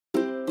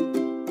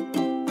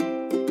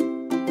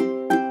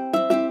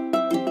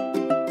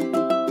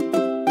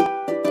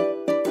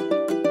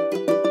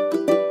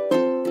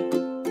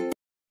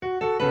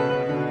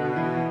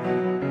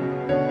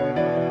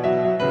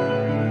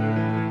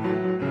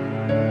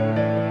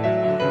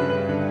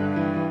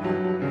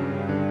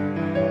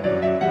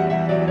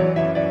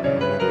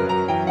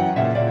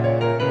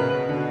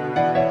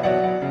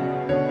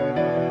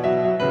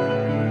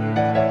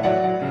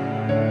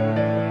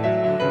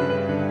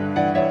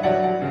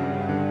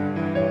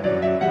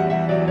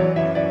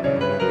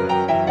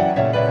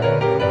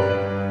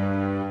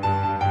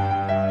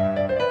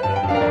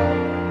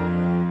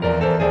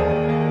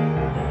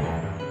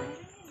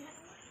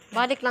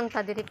Dapat lang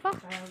ta diri pa.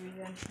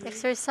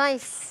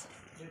 Exercise.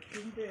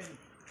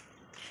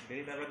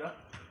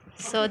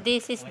 So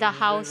this is the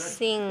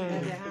housing.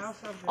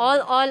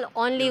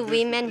 Only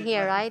women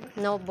here, right?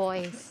 No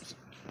boys.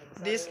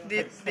 This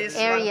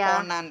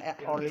area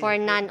for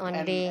nun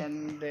only.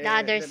 And the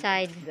other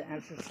side. The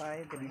other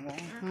side, the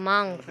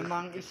Monk. The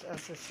monk is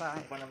other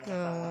side.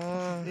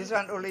 Oh. This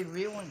one only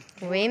women.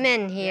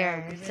 Women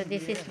here. So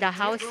this is the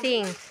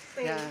housing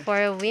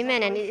for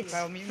women, and it's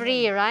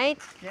free, right?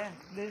 Yeah.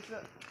 This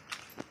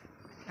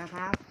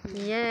half.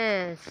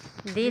 Yes.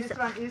 This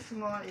one is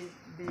small.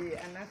 The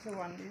another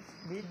one is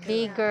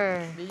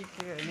Bigger.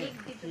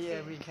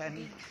 Here we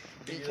can.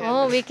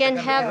 Oh, we can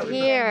have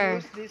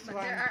here.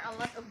 But there are a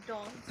lot of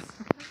dogs.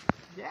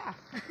 Yeah.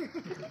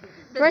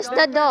 Where's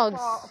the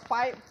dogs?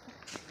 Five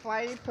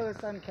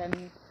person can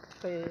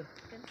stay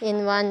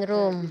In one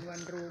room. in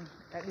one room.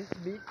 That is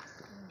big.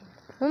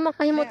 Oh,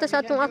 makahimo to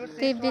sa atong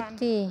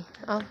activity.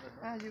 Oh.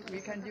 We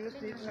can use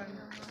this one.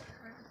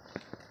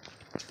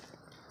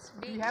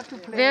 We have to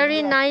play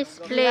Very here. nice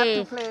We have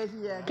place. to play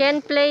here.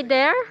 Can play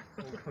there?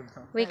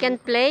 We can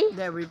play?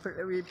 Yeah, we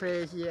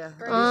play here.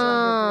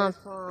 Oh.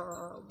 This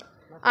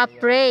one for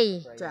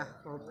Pray.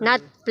 for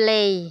Not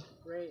play.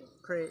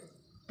 pray.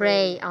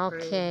 Pray.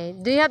 Okay.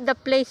 Do you have the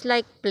place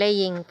like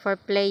playing, for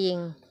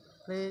playing?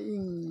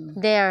 Playing.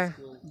 There.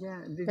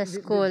 Yeah, The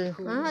school.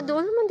 Ah,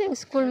 doon naman din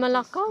school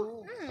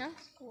Malakaw.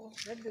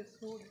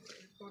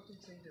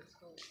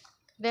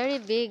 Very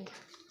big.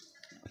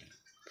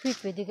 Uy,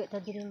 pwede ka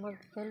din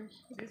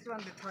mag-fellowship. This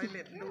one the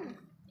toilet room.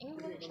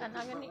 English, ano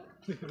gani?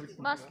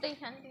 Basta stay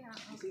handy ha.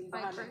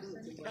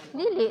 5%.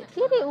 Dili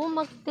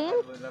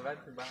mag-tent.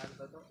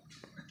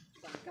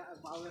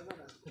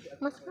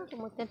 Mas ka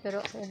mag-tent, pero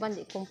kung uban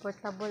di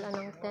comfortable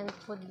anong tent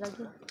food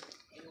lagi.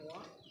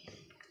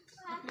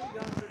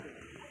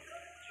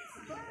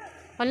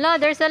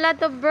 Hala, there's a lot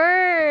of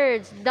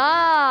birds.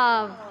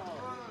 Dove.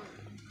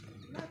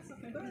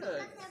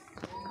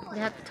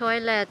 They have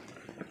toilet.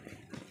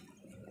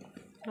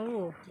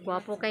 Oh,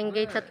 gwapo kayong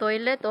gate sa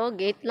toilet. Oh,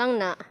 gate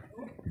lang na.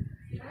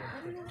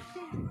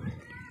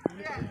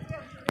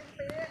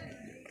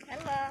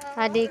 Hello.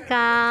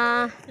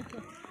 Hadika.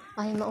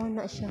 Ay,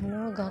 mauna siya,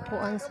 no?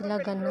 Gakuan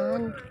sila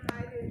ganan.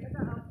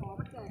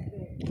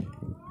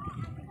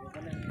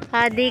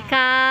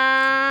 Hadika.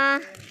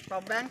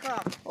 From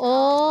Bangkok.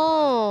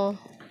 Oh.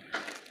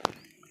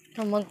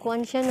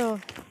 Magkuan siya, no?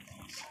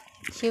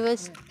 She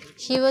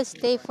will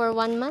stay for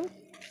 1 month?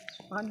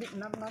 Not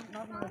my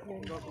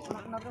friend.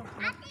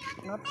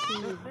 Not she.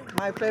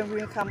 My friend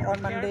will come on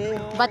Monday.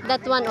 But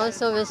that one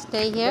also will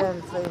stay here? Then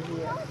stay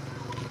here.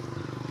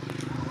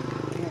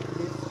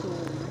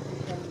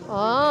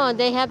 Oh,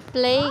 they have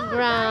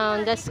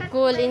playground. The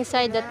school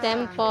inside the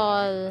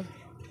temple.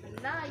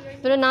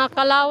 Pero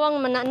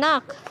nakakalawang man,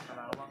 nak.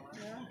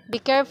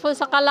 Be careful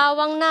sa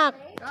kalawang, nak.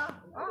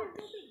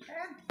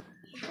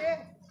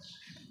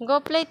 Go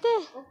play te.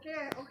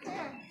 Okay.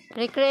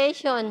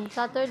 Recreation,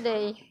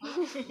 Saturday.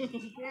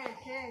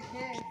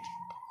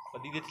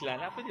 Padigit sila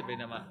na, pwede ba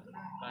naman?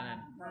 Panan?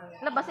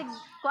 Labasig,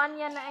 kuan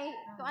niya na ay,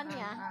 kuan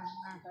niya.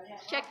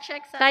 Check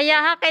sa... Kaya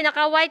ha, kay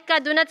naka-white ka.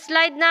 Do not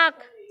slide, nak.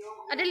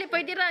 Adili,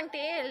 pwede ra ang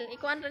tiil.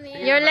 Ikuan ra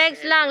niya. Your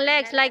legs lang,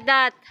 legs like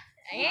that.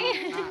 Eh.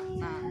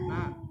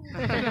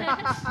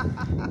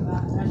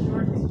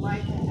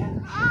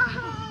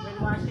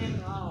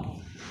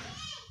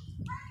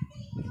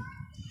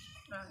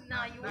 No,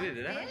 you want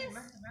this?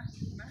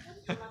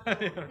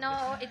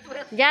 No, it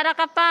will. Diara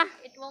ka pa.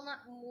 It will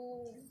not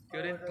move.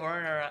 You didn't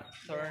turn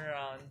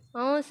around.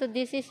 Oh, so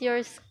this is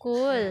your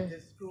school.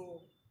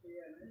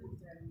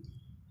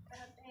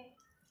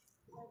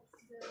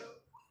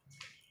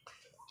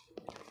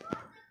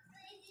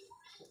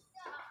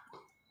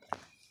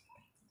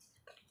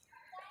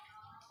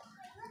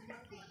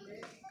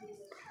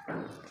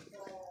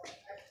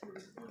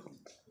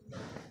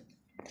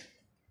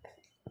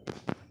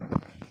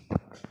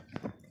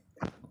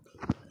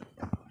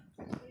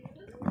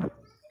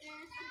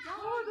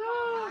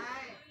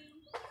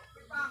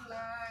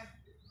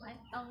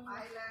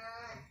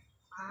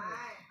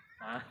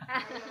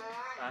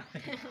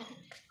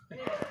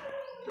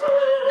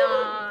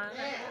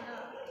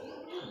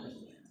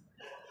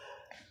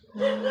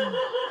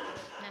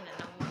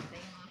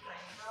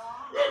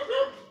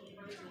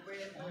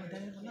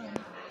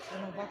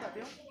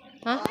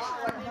 Huh?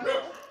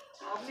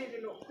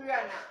 เ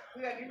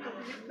พื่อนที่อยู่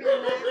ฟิลิปปิน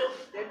ส์นะ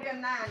เดี๋ยวเดือน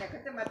หน้าเนี่ยเขา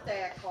จะมาแจ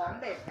กของ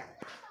เด็กอ่ะ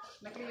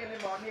นักเรียนเลย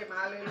บอกเนี่ยม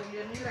าเลยโรงเรี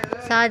ยนนี้เลย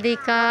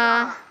Sadika.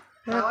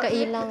 เสาร์อา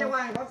ทิตย์ Nakailang. จะ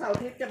ว่างเพราะเสาร์อา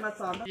ทิตย์จะมา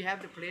สอน You have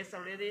the place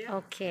already?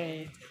 Okay.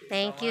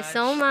 Thank you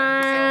so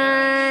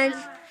much.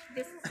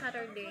 This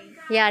Saturday.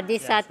 Yeah,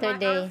 this Our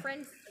Saturday.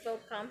 friends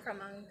will come from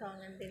Ang Thong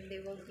and then they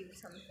will give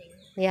something.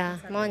 Yeah,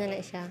 mo na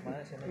siya.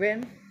 When?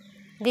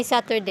 This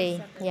Saturday.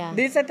 Yeah.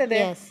 This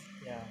Saturday? Yes.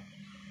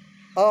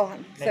 Oh,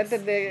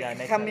 Saturday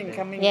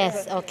coming.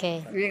 Yes, okay.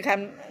 We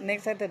come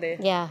next Saturday.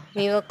 Yeah,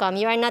 we will come.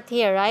 You are not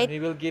here, right?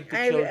 We will give to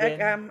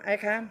children. I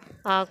come.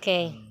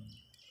 Okay.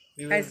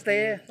 I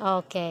stay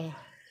Okay.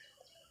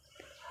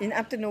 in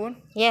afternoon.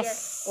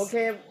 Yes.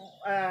 Okay,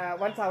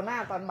 วันเสาร์หน้า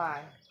ตอนบ่าย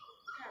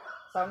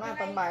เสาร์หน้า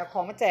ตอนบ่ายเอาข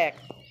องมาแจก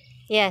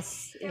Yes.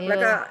 แล้ว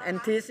ก็ and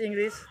teach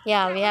English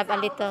Yeah, we have a อ๋อ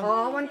little.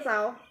 วันเสา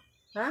ร์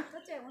ฮะ ถ้า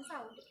แจกวันเสา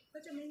ร์ก็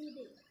จะไม่มีเ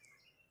ด็ก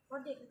เพราะ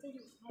เด็กก็จะอ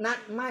ยู่ นั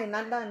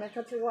ดได้ไหมเข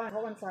าชื่อว่าเขา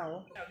วันเสาร์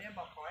แถวนี้บ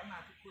อกขอให้มา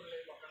ทุกคนเล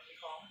ยบอกมี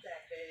ของแจ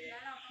กเด็ก แล้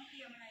วเราต้องเต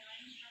รียมอะไรไว้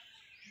ไหมครับ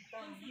ต้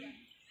องเสียง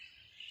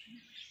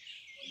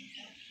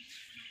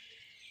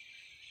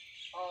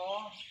อ๋อ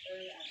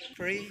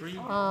free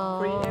Oh,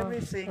 free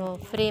everything so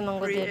free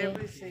mango free diri.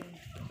 everything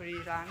free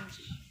lunch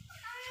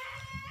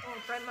Oh,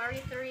 primary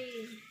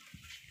 3.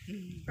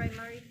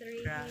 Primary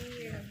 3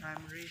 here.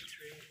 primary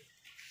tree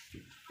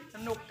ส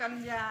นุกกัน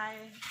ยาย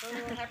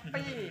แฮป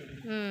ปี้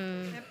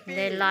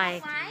They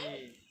like.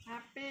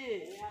 happy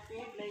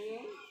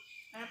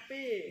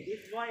happy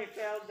this boy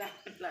fell down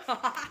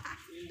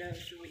in the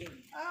swing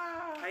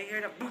I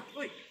heard a boom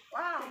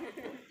wow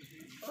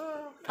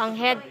Ang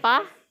head pa?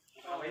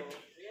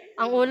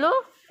 Ang ulo?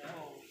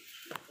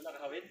 Wala ka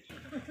kawin?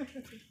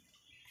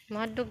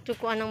 And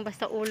ko anang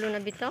basta ulo na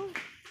bitaw.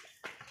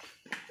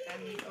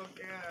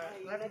 okay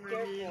let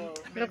me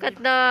Look at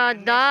the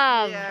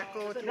dove.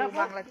 go to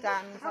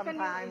Bangladesh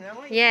sometime no?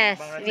 Yes,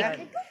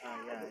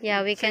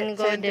 we can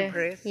go Change the there.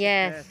 dress.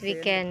 Yes, we change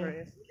the can.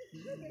 dress.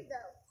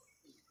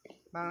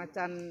 บางละ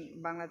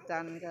จั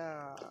นก็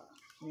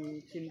มี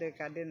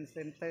kindergarten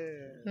center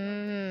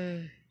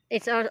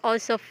It's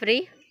also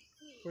free.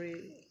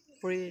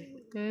 free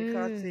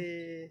because the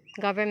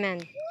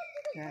Government.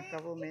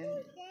 government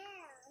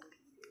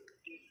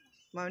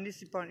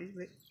municipal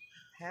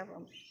have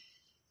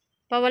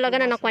Pa wala ka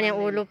na nakuha niyang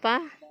ulo pa.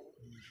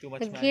 Too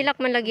much money. Naghilak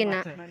man lagi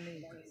na.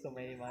 money So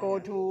may money. go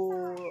to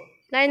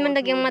Lain man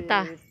go lagi ang to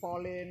mata. the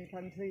foreign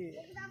country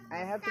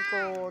I have to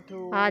go to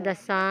The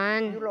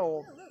sun.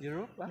 Europe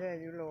Europe? Ah? yeah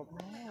Europe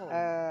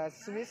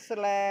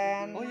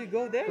Switzerland Oh, you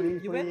go there?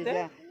 You went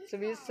there? yeah.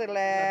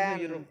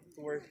 Switzerland Europe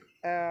to work.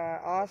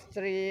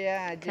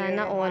 Austria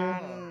Sana all.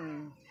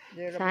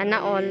 Germany, Sana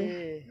all.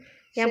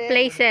 Yung Czech,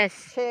 places.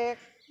 Czech,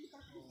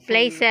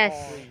 Places.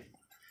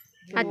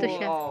 Ato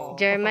siya.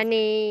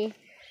 Germany,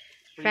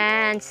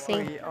 France,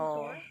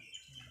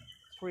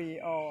 free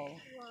all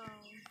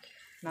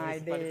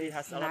 9 Municipality days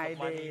has a lot of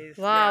money.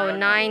 Wow,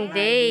 9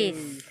 days.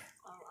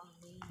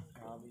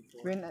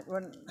 when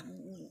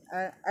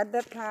at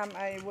that time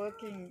I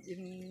working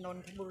in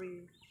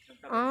Nonthaburi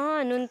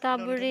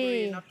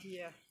Nuntaburi. not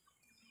here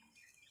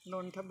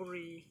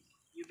Nonthaburi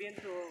you been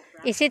to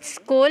Is it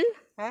school?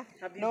 huh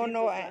no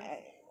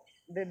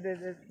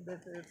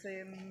the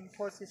same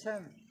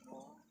position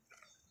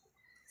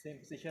Same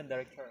position,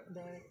 director.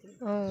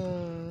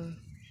 Oh.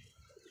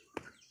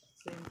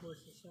 same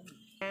position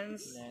and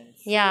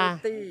Yeah.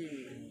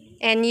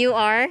 And you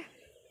are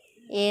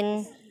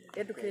in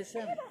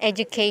education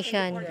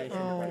education.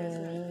 Oh.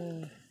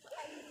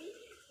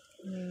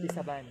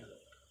 Isaban.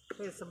 เ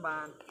ทศบา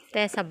ล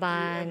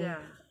Tesaban.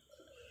 Yeah.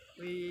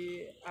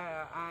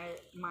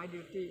 My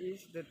duty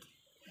is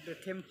the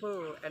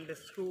temple and the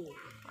school.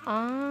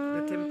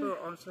 The temple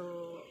also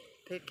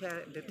take care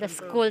the The temple.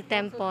 school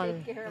temple.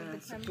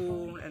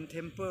 School and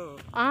temple.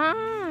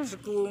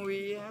 School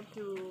we have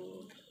to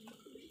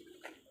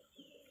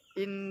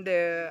in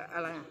the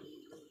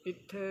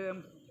term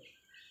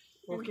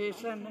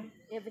occasion.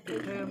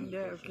 Term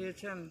the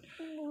occasion.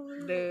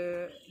 The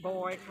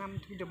boy come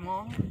to the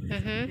monk.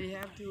 We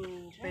have to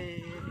pay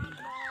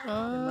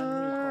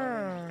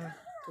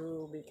to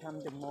become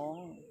the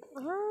monk.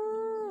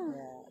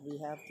 Yeah, we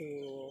have to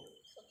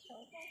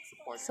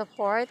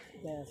Support.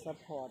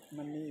 support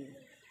money.